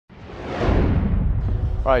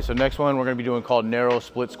All right, so next one we're gonna be doing called narrow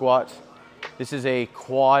split squats. This is a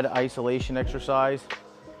quad isolation exercise.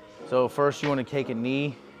 So first you wanna take a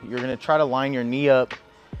knee. You're gonna try to line your knee up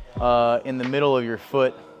in the middle of your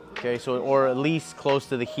foot, okay? So, or at least close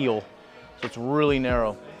to the heel. So it's really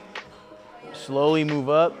narrow. Slowly move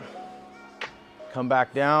up, come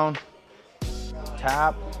back down,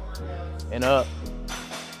 tap, and up.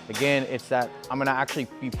 Again, it's that I'm gonna actually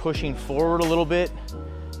be pushing forward a little bit,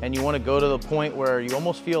 and you wanna go to the point where you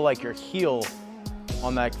almost feel like your heel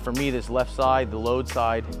on that, for me, this left side, the load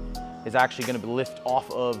side, is actually gonna lift off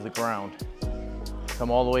of the ground. Come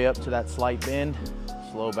all the way up to that slight bend,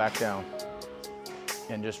 slow back down,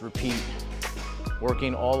 and just repeat,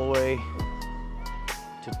 working all the way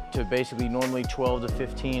to basically normally 12 to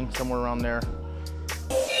 15, somewhere around there.